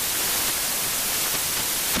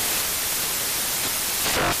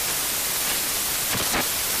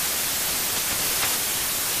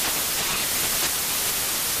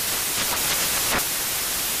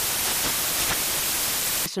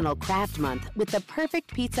National Craft Month with the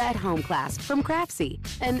perfect pizza at home class from Craftsy.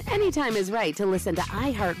 And anytime is right to listen to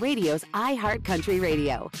iHeartRadio's iHeartCountry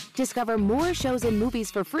Radio. Discover more shows and movies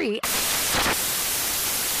for free.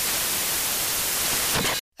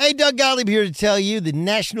 Hey, Doug Gottlieb here to tell you the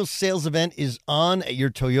national sales event is on at your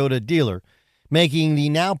Toyota dealer, making the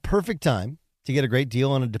now perfect time to get a great deal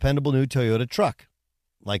on a dependable new Toyota truck,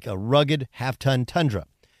 like a rugged half-ton Tundra.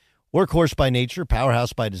 Workhorse by nature,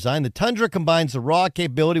 powerhouse by design, the Tundra combines the raw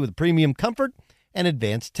capability with premium comfort and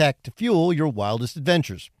advanced tech to fuel your wildest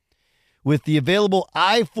adventures. With the available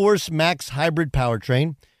iForce Max hybrid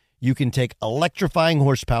powertrain, you can take electrifying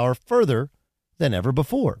horsepower further than ever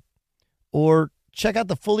before. Or check out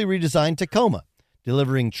the fully redesigned Tacoma.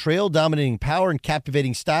 Delivering trail-dominating power and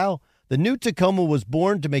captivating style, the new Tacoma was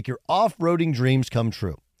born to make your off-roading dreams come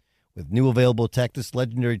true. With new available tech, this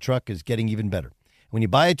legendary truck is getting even better. When you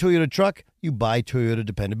buy a Toyota truck, you buy Toyota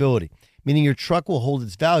dependability, meaning your truck will hold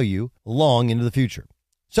its value long into the future.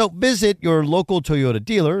 So visit your local Toyota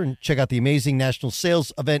dealer and check out the amazing national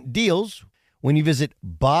sales event deals when you visit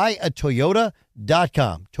buyatoyota.com.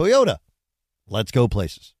 Toyota, let's go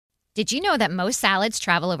places. Did you know that most salads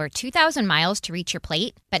travel over 2,000 miles to reach your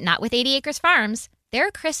plate? But not with 80 Acres Farms.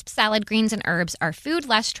 Their crisp salad greens and herbs are food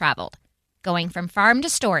less traveled, going from farm to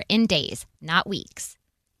store in days, not weeks.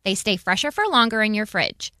 They stay fresher for longer in your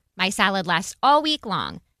fridge. My salad lasts all week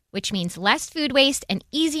long, which means less food waste and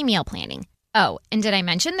easy meal planning. Oh, and did I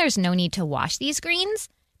mention there's no need to wash these greens?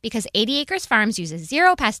 Because 80 Acres Farms uses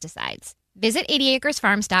 0 pesticides. Visit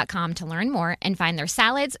 80acresfarms.com to learn more and find their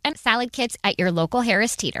salads and salad kits at your local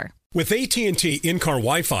Harris Teeter. With AT&T in-car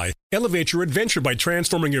Wi-Fi, elevate your adventure by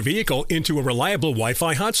transforming your vehicle into a reliable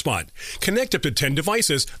Wi-Fi hotspot. Connect up to 10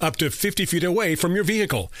 devices up to 50 feet away from your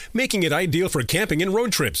vehicle, making it ideal for camping and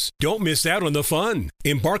road trips. Don't miss out on the fun.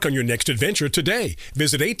 Embark on your next adventure today.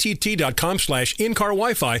 Visit att.com/in-car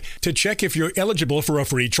Wi-Fi to check if you're eligible for a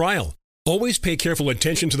free trial. Always pay careful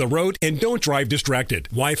attention to the road and don't drive distracted.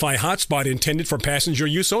 Wi-Fi hotspot intended for passenger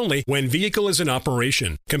use only when vehicle is in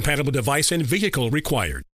operation. Compatible device and vehicle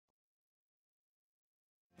required.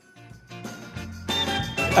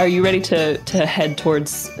 Are you ready to head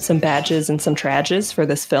towards some badges and some trages for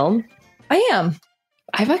this film? I am.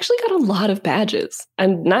 I've actually got a lot of badges,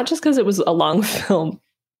 and not just because it was a long film.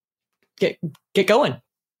 Get going.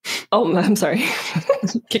 Oh, I'm sorry.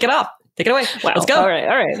 Kick it off. Take it away. Wow. Let's go. All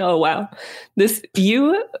right. Oh, wow.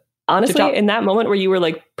 You honestly, in that moment where you were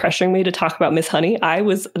like pressuring me to talk about Miss Honey, that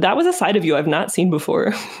was a side of you I've not seen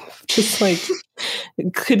before. just like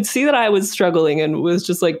could see that I was struggling and was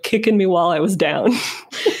just like kicking me while I was down.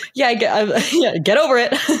 Yeah, get over it.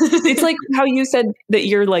 It's like how you said that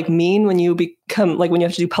you're like mean when you become like when you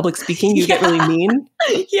have to do public speaking, you get really mean.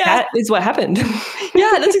 Yeah. That is what happened.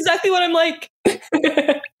 Yeah, that's exactly what I'm like. All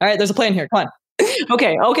right, there's a plan here. Come on.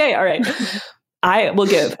 Okay. All right. I will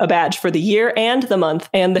give a badge for the year and the month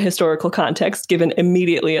and the historical context given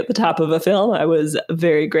immediately at the top of a film. I was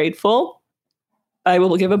very grateful. I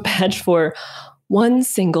will give a badge for one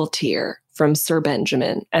single tear from Sir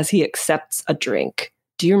Benjamin as he accepts a drink.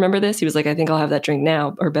 Do you remember this? He was like, I think I'll have that drink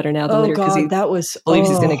now or better now than later because he believes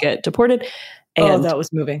he's going to get deported. And that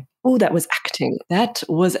was moving. Oh, that was acting. That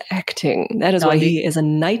is why he is a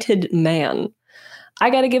knighted man. I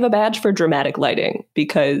got to give a badge for dramatic lighting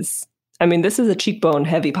because, I mean, this is a cheekbone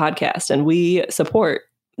heavy podcast and we support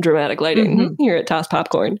dramatic lighting here at Toss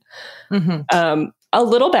Popcorn. A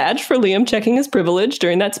little badge for Liam checking his privilege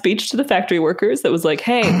during that speech to the factory workers that was like,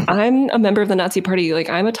 hey, I'm a member of the Nazi party. Like,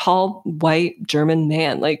 I'm a tall, white, German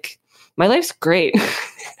man. Like, my life's great.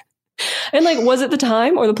 And like, was it the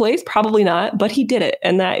time or the place? Probably not. But he did it.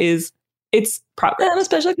 And it's progress. I'm a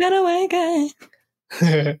special kind of white guy.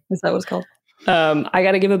 Is that what it's called? I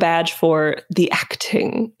got to give a badge for the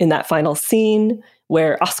acting in that final scene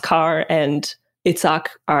where Oscar and Itzhak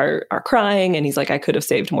are crying and he's like, I could have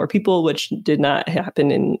saved more people, which did not happen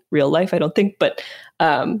in real life, I don't think. But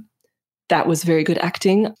that was very good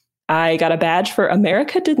acting. I got a badge for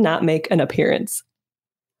America did not make an appearance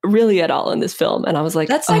really at all in this film. And I was like,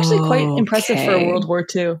 that's actually quite impressive for a World War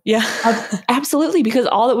II. Yeah, absolutely. Because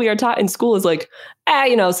all that we are taught in school is like,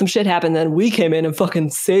 some shit happened. Then we came in and fucking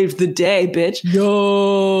saved the day, bitch.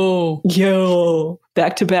 Yo,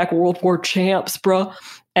 back-to-back World War champs, bro.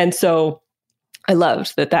 And so I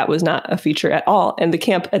loved that was not a feature at all. And the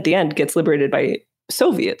camp at the end gets liberated by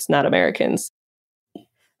Soviets, not Americans.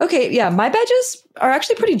 Okay, yeah, my badges are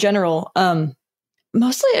actually pretty general.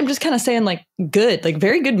 Mostly I'm just kind of saying like good, like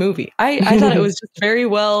very good movie. I thought it was just very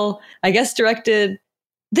well, I guess, directed.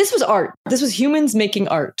 This was art. This was humans making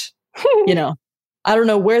art. I don't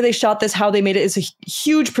know where they shot this, how they made it. It's a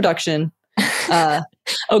huge production.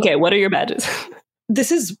 Okay, what are your badges? This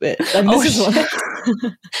is it. This is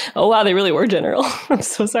one. Oh, wow, they really were general. I'm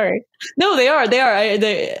so sorry. No, they are.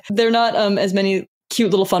 They're not as many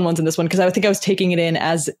cute little fun ones in this one because I think I was taking it in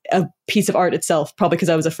as a piece of art itself, probably because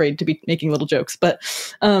I was afraid to be making little jokes. But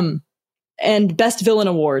and best villain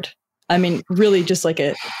award. I mean, really just like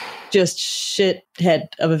a shithead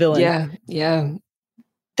of a villain. Yeah.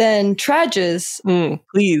 Then trages.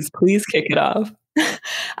 Please kick it off.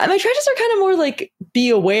 My trages are kind of more like be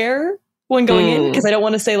aware when going in because I don't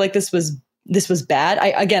want to say like this was bad.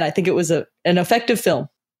 I think it was an effective film.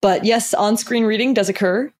 But yes, on-screen reading does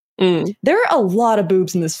occur. There are a lot of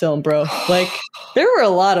boobs in this film, bro. Like, there were a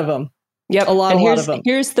lot of them. Yep. A lot of them.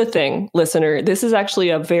 Here's the thing, listener. This is actually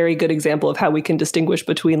a very good example of how we can distinguish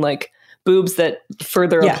between, like, boobs that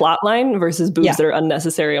further a plot line versus boobs that are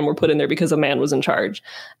unnecessary and were put in there because a man was in charge.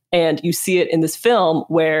 And you see it in this film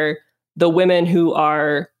where the women who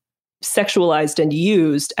are sexualized and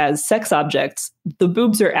used as sex objects, the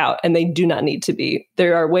boobs are out and they do not need to be.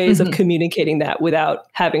 There are ways of communicating that without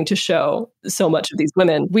having to show so much of these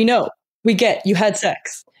women. We know. We get you had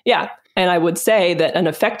sex. Yeah. And I would say that an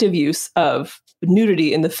effective use of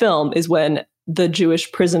nudity in the film is when the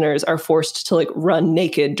Jewish prisoners are forced to like run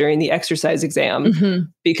naked during the exercise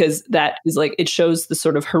exam because that is like, it shows the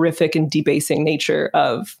sort of horrific and debasing nature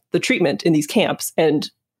of the treatment in these camps and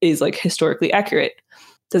is like historically accurate.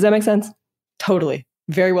 Does that make sense? Totally.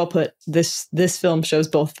 Very well put. This film shows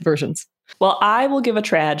both versions. Well, I will give a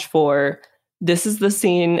trage for this is the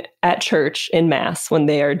scene at church in mass when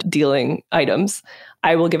they are dealing items.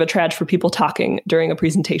 I will give a trage for people talking during a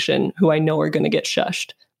presentation who I know are going to get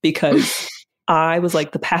shushed because I was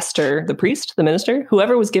like the pastor, the priest, the minister,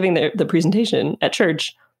 whoever was giving the presentation at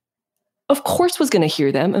church, of course was going to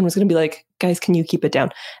hear them and was going to be like, guys, can you keep it down?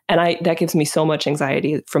 And that gives me so much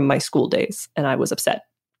anxiety from my school days. And I was upset.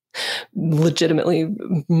 Legitimately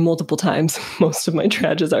multiple times. Most of my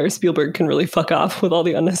trages are Spielberg can really fuck off with all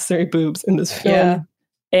the unnecessary boobs in this film. Yeah.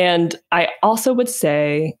 And I also would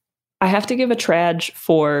say I have to give a trage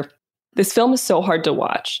for this film is so hard to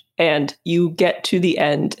watch. And you get to the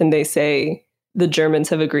end and they say the Germans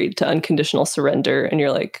have agreed to unconditional surrender. And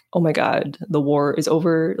you're like, oh my God, the war is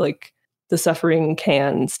over. Like the suffering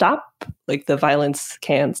can stop. Like the violence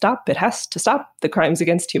can stop. It has to stop. The crimes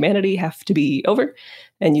against humanity have to be over.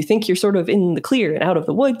 And you think you're sort of in the clear and out of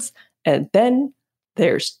the woods. And then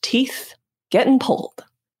there's teeth getting pulled.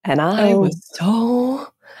 And I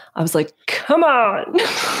was like, come on.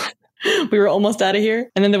 We were almost out of here.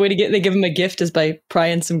 And then the way they give him a gift is by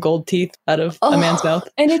prying some gold teeth out of a man's mouth.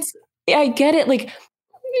 And I get it. Like,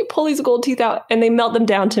 they pull these gold teeth out and they melt them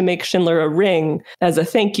down to make Schindler a ring as a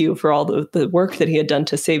thank you for all the work that he had done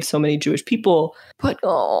to save so many Jewish people. But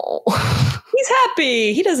he's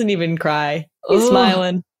happy. He doesn't even cry. He's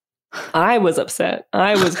smiling. I was upset.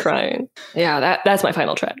 I was crying. Yeah, that's my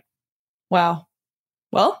final track. Wow.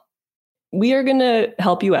 Well, we are going to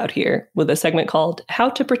help you out here with a segment called How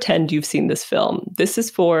to Pretend You've Seen This Film. This is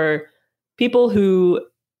for people who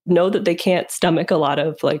know that they can't stomach a lot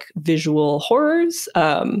of like visual horrors,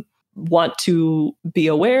 want to be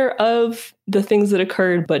aware of the things that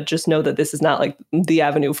occurred, but just know that this is not like the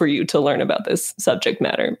avenue for you to learn about this subject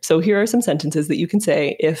matter. So here are some sentences that you can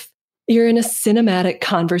say if you're in a cinematic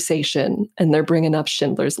conversation and they're bringing up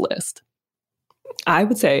Schindler's List. You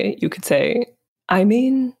could say,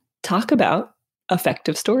 talk about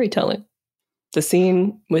effective storytelling. The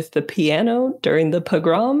scene with the piano during the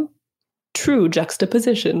pogrom, true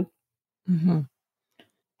juxtaposition. Mm-hmm.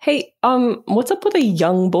 Hey, what's up with a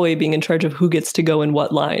young boy being in charge of who gets to go in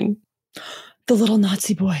what line? The little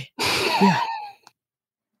Nazi boy. Yeah.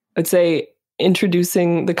 I'd say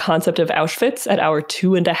introducing the concept of Auschwitz at hour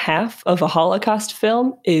 2.5 of a Holocaust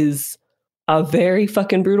film is a very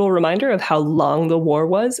fucking brutal reminder of how long the war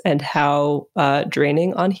was and how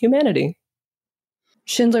draining on humanity.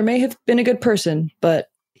 Schindler may have been a good person, but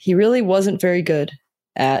he really wasn't very good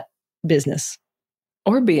at business.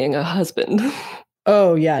 Or being a husband.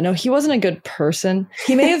 Oh, yeah. No, he wasn't a good person.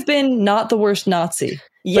 He may have been not the worst Nazi,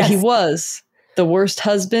 but he was the worst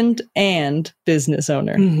husband and business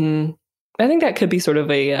owner. Mm-hmm. I think that could be sort of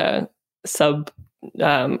a sub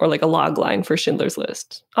or like a log line for Schindler's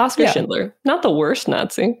List. Oskar Schindler, not the worst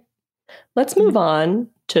Nazi. Let's move on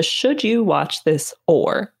to Should You Watch This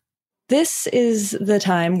Or? This is the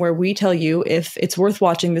time where we tell you if it's worth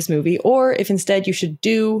watching this movie or if instead you should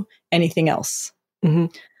do anything else. Mm-hmm.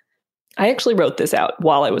 I actually wrote this out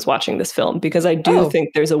while I was watching this film because I do think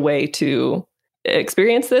there's a way to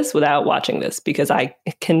experience this without watching this because I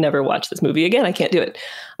can never watch this movie again. I can't do it.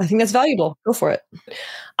 I think that's valuable. Go for it.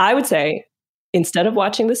 I would say instead of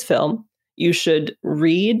watching this film, you should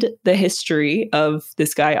read the history of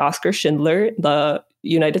this guy, Oskar Schindler. The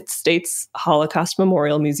United States Holocaust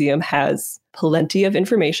Memorial Museum has plenty of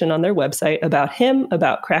information on their website about him,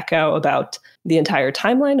 about Krakow, about the entire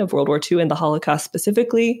timeline of World War II and the Holocaust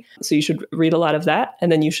specifically. So you should read a lot of that.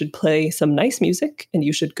 And then you should play some nice music and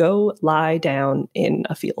you should go lie down in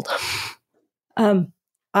a field.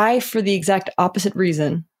 I, for the exact opposite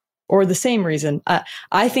reason, or the same reason,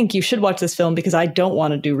 I think you should watch this film because I don't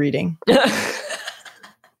want to do reading.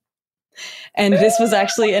 And this was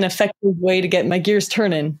actually an effective way to get my gears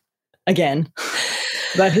turning again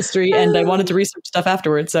about history. And I wanted to research stuff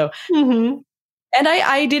afterwards. So, and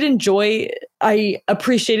I did I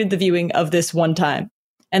appreciated the viewing of this one time.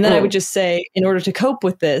 And then I would just say, in order to cope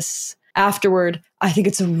with this afterward, I think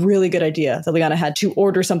it's a really good idea that Liana had to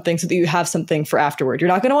order something so that you have something for afterward. You're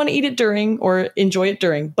not going to want to eat it during or enjoy it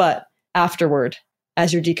during, but afterward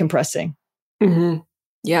as you're decompressing. Mm-hmm.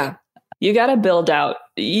 Yeah. You got to build out.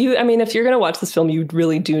 If you're going to watch this film, you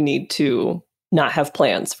really do need to not have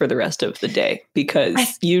plans for the rest of the day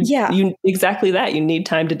because you exactly that. You need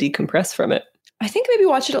time to decompress from it. I think maybe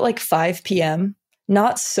watch it at like 5 p.m.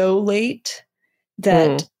 Not so late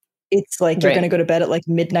that it's like you're going to go to bed at like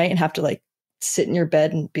midnight and have to like sit in your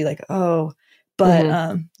bed and be like, oh, but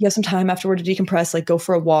you have some time afterward to decompress, like go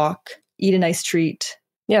for a walk, eat a nice treat.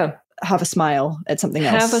 Yeah. Have a smile at something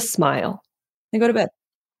else. Have a smile. And go to bed.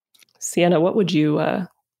 Sienna, what would you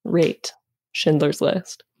rate Schindler's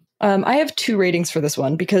List? I have 2 ratings for this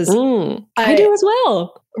one because I do as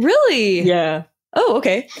well. Really? Yeah. Oh,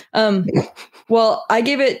 okay. Well, I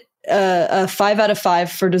gave it a 5 out of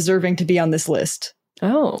 5 for deserving to be on this list.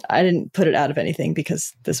 Oh. I didn't put it out of anything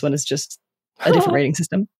because this one is just a different rating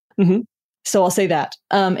system. Mm-hmm. So I'll say that.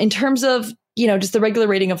 In terms of, just the regular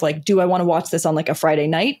rating of like, do I want to watch this on like a Friday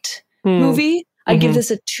night movie? I give this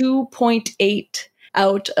a 2.8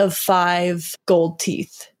 out of 5 gold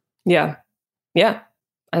teeth. Yeah. Yeah.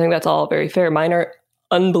 I think that's all very fair. Mine are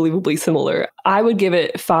unbelievably similar. I would give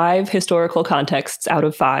it 5 historical contexts out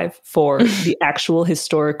of 5 for the actual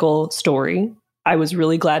historical story. I was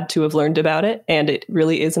really glad to have learned about it, and it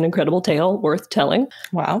really is an incredible tale worth telling.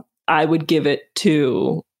 Wow. I would give it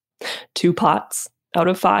 2 pots out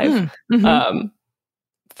of 5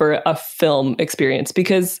 for a film experience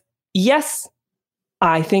because, yes,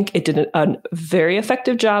 I think it did a very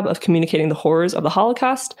effective job of communicating the horrors of the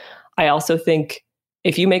Holocaust. I also think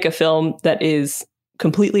if you make a film that is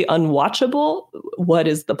completely unwatchable, what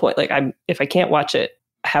is the point? Like, if I can't watch it,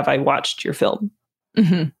 have I watched your film?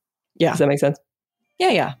 Mm-hmm. Yeah. Does that make sense?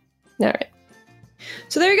 Yeah. All right.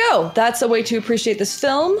 So there you go. That's a way to appreciate this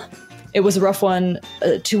film. It was a rough one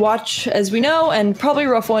to watch, as we know, and probably a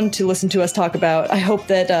rough one to listen to us talk about. I hope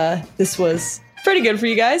that this was pretty good for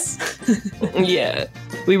you guys. Yeah.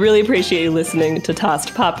 We really appreciate you listening to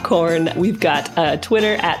Tossed Popcorn. We've got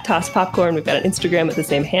Twitter at Tossed Popcorn. We've got an Instagram with the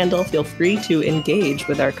same handle. Feel free to engage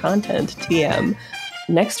with our content, TM.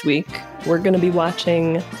 Next week, we're going to be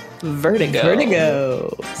watching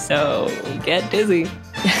Vertigo. So get dizzy.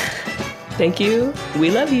 Thank you.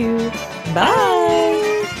 We love you. Bye.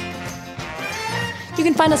 You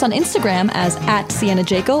can find us on Instagram as @Sienna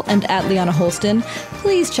Jekyll and @Liana Holston.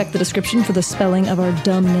 Please check the description for the spelling of our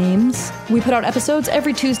dumb names. We put out episodes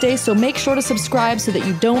every Tuesday, so make sure to subscribe so that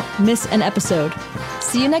you don't miss an episode.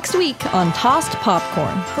 See you next week on Tossed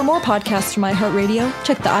Popcorn. For more podcasts from iHeartRadio,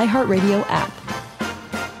 check the iHeartRadio app.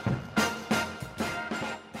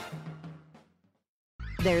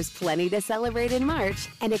 There's plenty to celebrate in March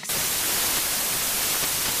and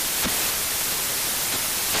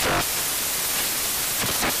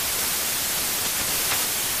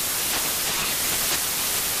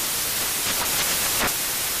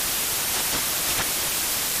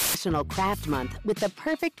National Craft Month with the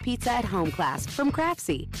perfect pizza at home class from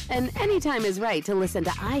Craftsy. And anytime is right to listen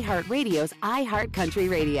to iHeartRadio's iHeartCountry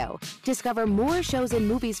Radio. Discover more shows and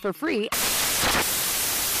movies for free.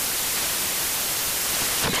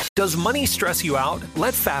 Does money stress you out?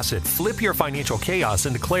 Let Facet flip your financial chaos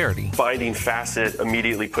into clarity. Finding Facet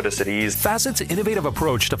immediately put us at ease. Facet's innovative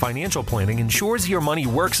approach to financial planning ensures your money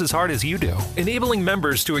works as hard as you do, enabling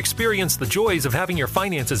members to experience the joys of having your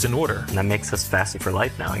finances in order. And that makes us Facet for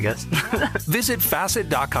life now, I guess. Visit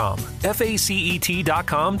Facet.com,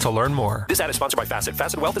 FACET.com to learn more. This ad is sponsored by Facet.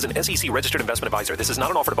 Facet Wealth is an SEC registered investment advisor. This is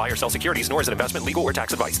not an offer to buy or sell securities, nor is it investment, legal, or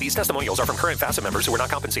tax advice. These testimonials are from current Facet members who are not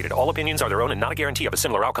compensated. All opinions are their own and not a guarantee of a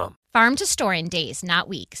similar outcome. Farm to store in days, not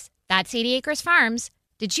weeks. That's 80 Acres Farms.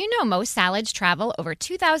 Did you know most salads travel over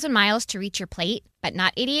 2,000 miles to reach your plate? But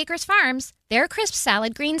not 80 Acres Farms. Their crisp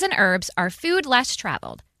salad greens and herbs are food less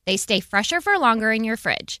traveled. They stay fresher for longer in your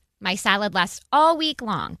fridge. My salad lasts all week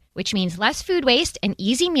long, which means less food waste and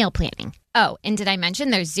easy meal planning. Oh, and did I mention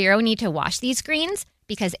there's zero need to wash these greens?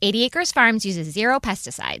 Because 80 Acres Farms uses zero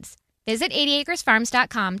pesticides. Visit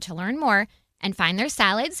 80acresfarms.com to learn more and find their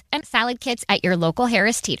salads and salad kits at your local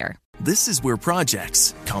Harris Teeter. This is where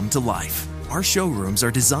projects come to life. Our showrooms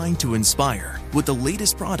are designed to inspire with the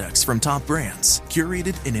latest products from top brands,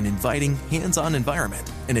 curated in an inviting, hands-on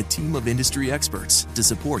environment, and a team of industry experts to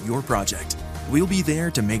support your project. We'll be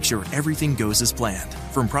there to make sure everything goes as planned,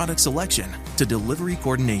 from product selection to delivery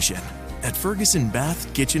coordination. At Ferguson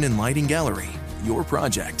Bath, Kitchen, and Lighting Gallery, your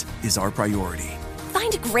project is our priority.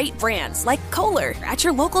 Find great brands like Kohler at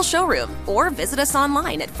your local showroom or visit us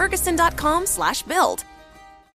online at ferguson.com/build.